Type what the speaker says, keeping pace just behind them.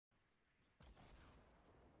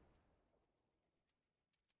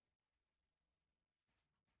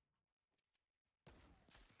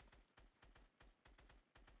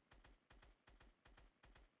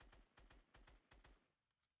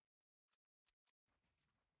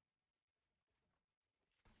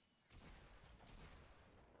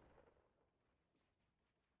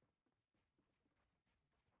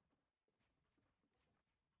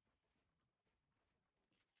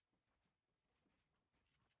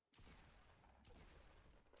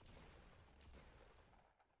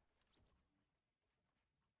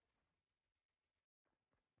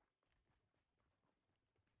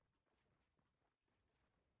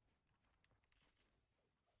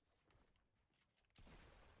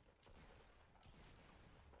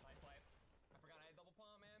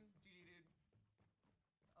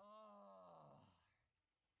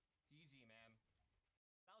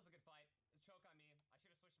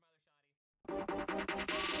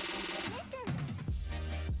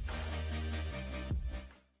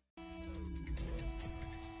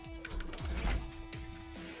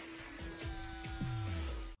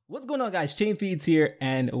going on, guys? Chain Feeds here,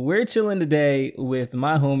 and we're chilling today with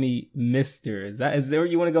my homie Mister. Is there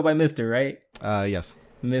you want to go by Mister, right? Yes.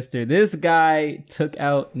 Mister. This guy took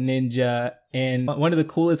out Ninja in one of the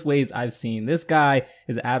coolest ways I've seen. This guy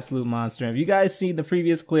is an absolute monster. If you guys seen the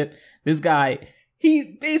previous clip, this guy,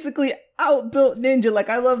 he basically outbuilt Ninja. Like,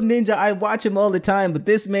 I love Ninja. I watch him all the time, but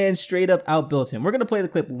this man straight up outbuilt him. We're gonna play the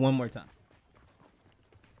clip one more time.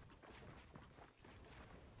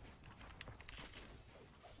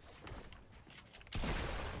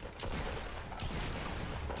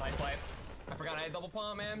 I forgot I had double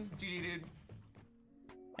palm, man. GG, dude.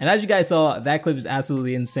 And as you guys saw, that clip is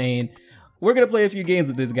absolutely insane. We're gonna play a few games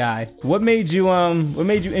with this guy. What made you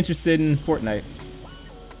interested in Fortnite?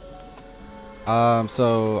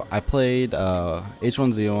 So I played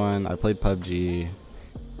H1Z1, I played PUBG,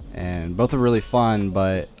 and both are really fun,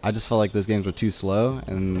 but I just felt like those games were too slow,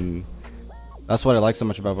 and that's what I like so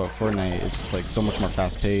much about Fortnite. It's just like so much more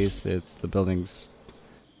fast-paced. It's the buildings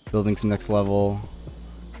next level,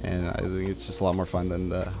 and I think it's just a lot more fun than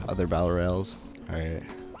the other battle royales. All right,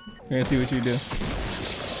 We're gonna see what you do.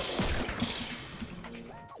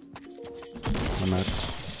 I'm nuts.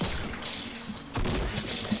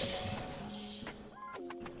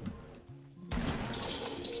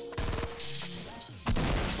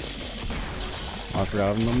 I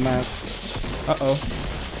forgot I'm the mats. Uh-oh.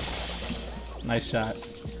 Nice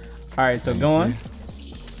shots. All right, so go on.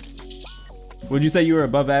 Would you say you were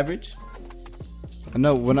above average?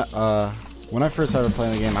 No, when I first started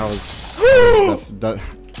playing the game, I was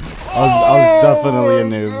definitely a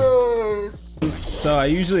noob. So I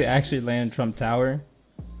usually actually land Trump Tower.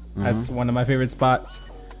 That's one of my favorite spots.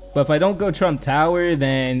 But if I don't go Trump Tower,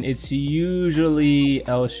 then it's usually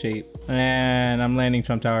L shape. And I'm landing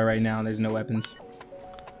Trump Tower right now, and there's no weapons.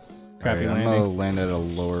 Crappy I'm landing. gonna land at a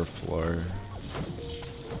lower floor.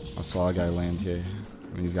 I saw a guy land here,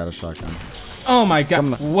 and he's got a shotgun. Oh my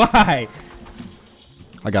god, why?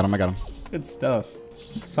 I got him. Good stuff.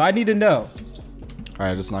 So I need to know.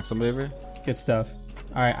 Alright, I just knocked somebody over. Good stuff.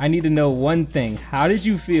 Alright, I need to know one thing. How did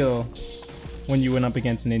you feel when you went up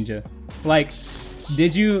against Ninja? Like,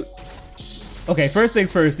 did you... Okay, first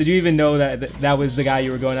things first, did you even know that was the guy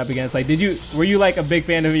you were going up against? Like, were you like a big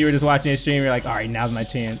fan of him? You were just watching his stream, you're like, alright, now's my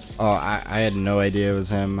chance. Oh, I had no idea it was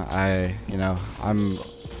him. I'm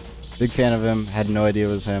a big fan of him, had no idea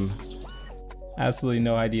it was him. Absolutely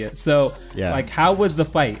no idea. So, yeah. Like, how was the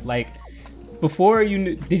fight? Like, before you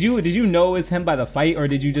knew, did you know it was him by the fight, or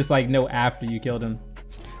did you just like know after you killed him?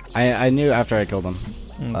 I knew after I killed him.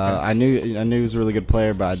 Okay. I knew he was a really good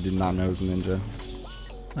player, but I did not know he was a ninja.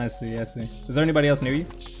 I see. Is there anybody else near you?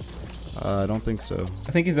 I don't think so.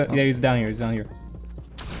 I think he's yeah, he's down here. Gotcha.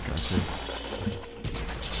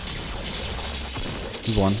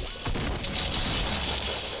 He's one.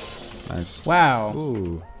 Nice. Wow.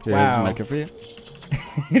 Ooh. Here, wow. Here's my for you.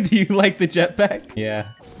 Do you like the jetpack?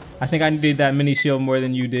 Yeah. I think I needed that mini shield more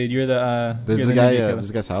than you did. You're the There's a guy. There's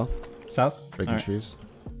a guy south. South. Breaking trees.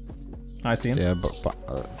 I see him. Yeah, but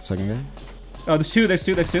second guy. Oh, there's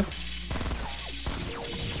two.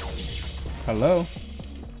 Hello.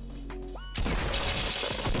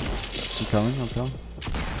 I'm coming.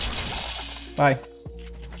 Bye.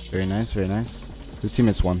 Very nice. His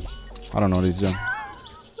teammate's won. I don't know what he's doing.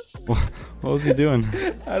 What was he doing?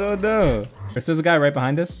 I don't know. There's a guy right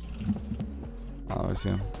behind us. Oh, I see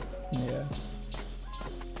him. Yeah.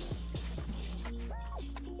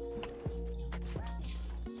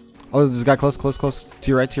 Oh, there's a guy close. To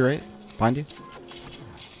your right. Behind you.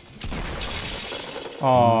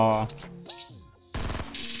 Aww.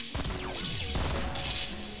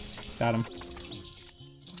 Got him.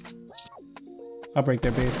 I'll break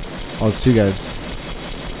their base. Oh, it's two guys.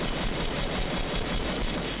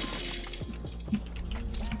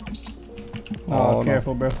 Oh,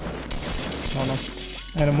 careful, bro. Oh no.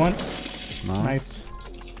 Hit him once. Nice.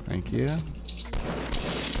 Thank you.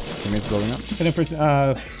 Teammates building up. Hit him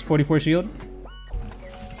for 44 shield.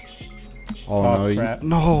 Oh no, crap.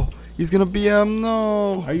 no. He's gonna BM,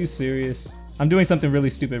 no. Are you serious? I'm doing something really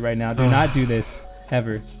stupid right now. Do not do this.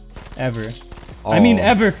 Ever. Oh. I mean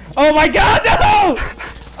ever. Oh my god, no!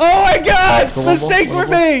 Oh my god!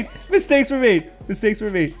 Mistakes were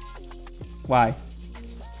made. Why?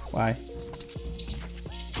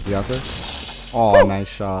 You got this? Oh, nice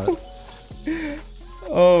shot.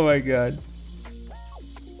 Oh my god.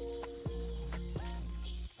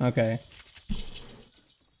 Okay.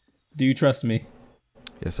 Do you trust me?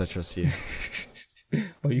 Yes, I trust you.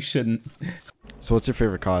 Well, you shouldn't. So what's your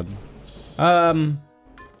favorite COD?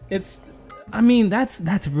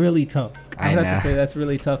 That's really tough. I would have to say that's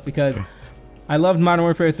really tough because I loved Modern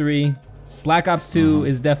Warfare 3. Black Ops 2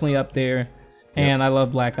 is definitely up there. And I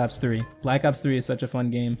love Black Ops 3. Black Ops 3 is such a fun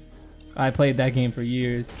game. I played that game for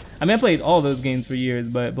years. I mean, I played all those games for years,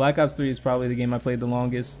 but Black Ops 3 is probably the game I played the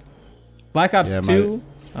longest. Black Ops 2...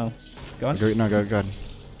 Oh, go on. No, go ahead.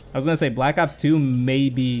 I was going to say Black Ops 2 may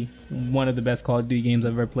be one of the best Call of Duty games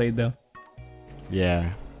I've ever played, though.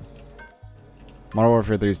 Yeah. Modern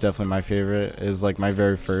Warfare 3 is definitely my favorite. It is like my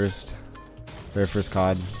very first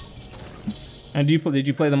COD. And did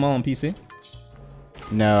you play them all on PC?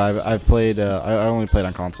 No, I've played. I only played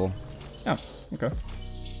on console. Oh, okay.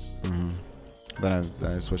 Then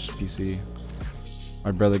I switched to PC.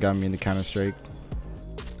 My brother got me into Counter-Strike.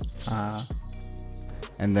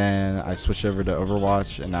 And then I switched over to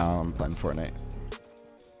Overwatch, and now I'm playing Fortnite.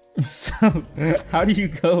 So, how do you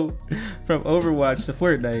go from Overwatch to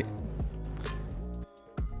Fortnite?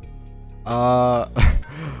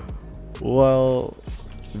 Well,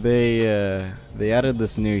 they added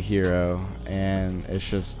this new hero, and it's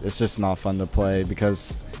just not fun to play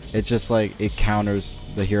because it just like it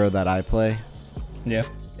counters the hero that I play. Yeah.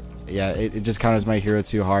 Yeah, it just counters my hero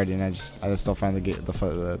too hard, and I just don't find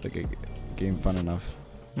the game fun enough.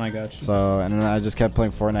 My gosh. So, and then I just kept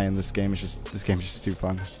playing Fortnite, and this game is just too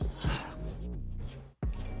fun.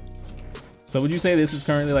 So would you say this is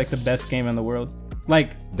currently like the best game in the world?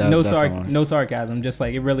 Like no sarcasm, just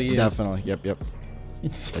like it really is. Definitely. Yep.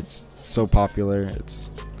 It's so popular.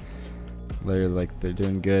 They're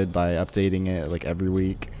doing good by updating it like every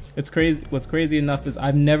week. It's crazy. What's crazy enough is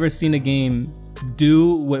I've never seen a game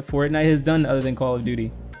do what Fortnite has done other than Call of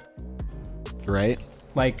Duty. Right?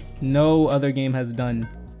 Like no other game has done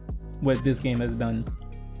what this game has done.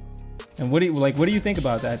 And what do you think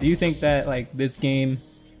about that? Do you think that like this game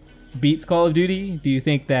beats Call of Duty? Do you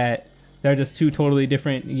think that they're just two totally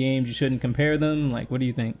different games, you shouldn't compare them? Like, what do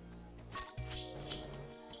you think?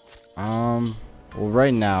 Well,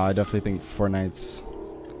 right now I definitely think Fortnite's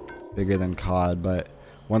bigger than COD, but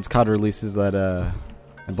once COD releases that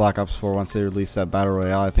in Black Ops 4, once they release that battle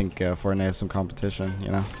royale, I think Fortnite has some competition, you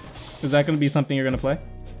know. Is that going to be something you're going to play?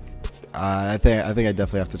 I think I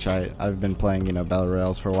definitely have to try it. I've been playing, battle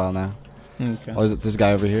royales for a while now. Okay. Oh, is it this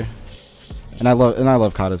guy over here? And I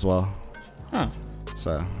love COD as well. Huh.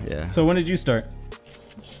 So, yeah. So when did you start?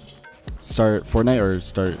 Start Fortnite or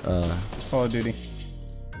start Call of Duty.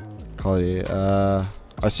 Call of Duty.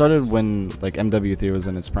 I started when like MW3 was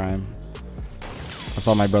in its prime. I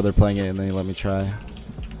saw my brother playing it and then he let me try.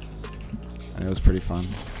 And it was pretty fun.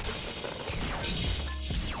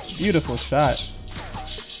 Beautiful shot.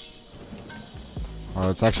 Oh,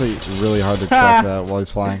 it's actually really hard to track that while he's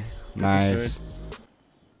flying. Nice.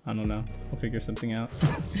 I don't know. We'll figure something out.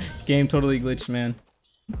 Game totally glitched, man.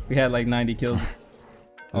 We had like 90 kills.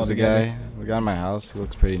 There's a guy. We got in my house. He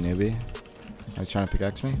looks pretty newbie. He's trying to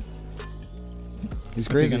pickaxe me. He's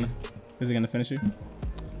crazy. Is he gonna finish you?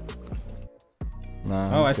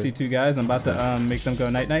 No. Oh, I see two guys. I'm about to make them go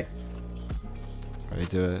night night. Already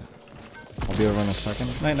do it. I'll be over in a second.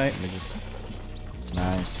 Night night. Let me just.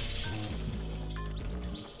 Nice.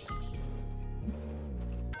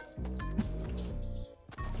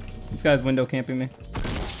 This guy's window camping me.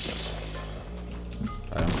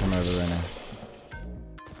 Alright, I'm coming over right now.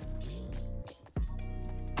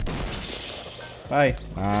 Bye.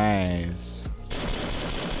 Nice.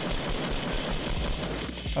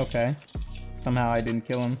 Okay. Somehow I didn't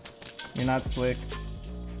kill him. You're not slick.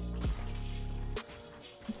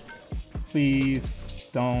 Please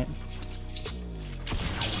don't.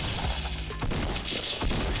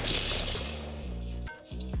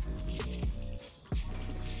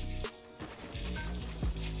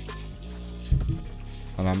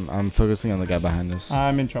 I'm focusing on the guy behind us.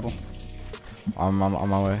 I'm in trouble. I'm on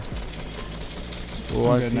my way.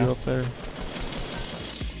 Oh, I see you up there.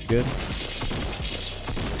 Good.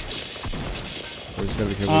 We're just gotta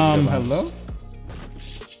be careful. Hello?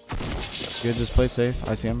 Good, just play safe.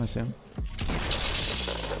 I see him.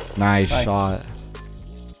 Nice shot.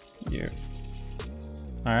 Yeah.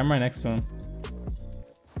 Alright, I'm right next to him.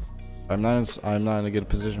 I'm not in a good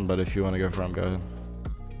position, but if you want to go for him, go ahead.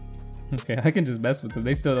 Okay, I can just mess with them.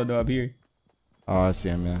 They still don't know I'm here. Oh, I see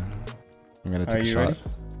him, yeah. I'm gonna take a shot. Ready?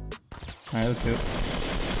 Alright, let's do it.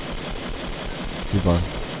 He's low.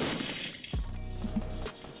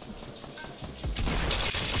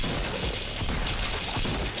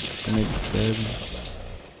 Dead.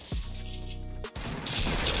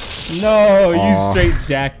 No, you straight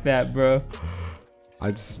jacked that, bro.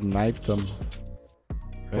 I sniped him.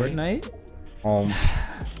 Fortnite? Oh,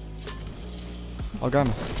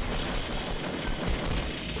 goodness.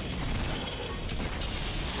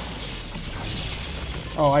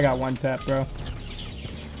 Oh, I got one tap, bro.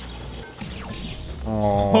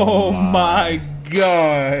 Oh my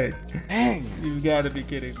god. Dang. You've got to be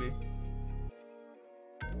kidding me.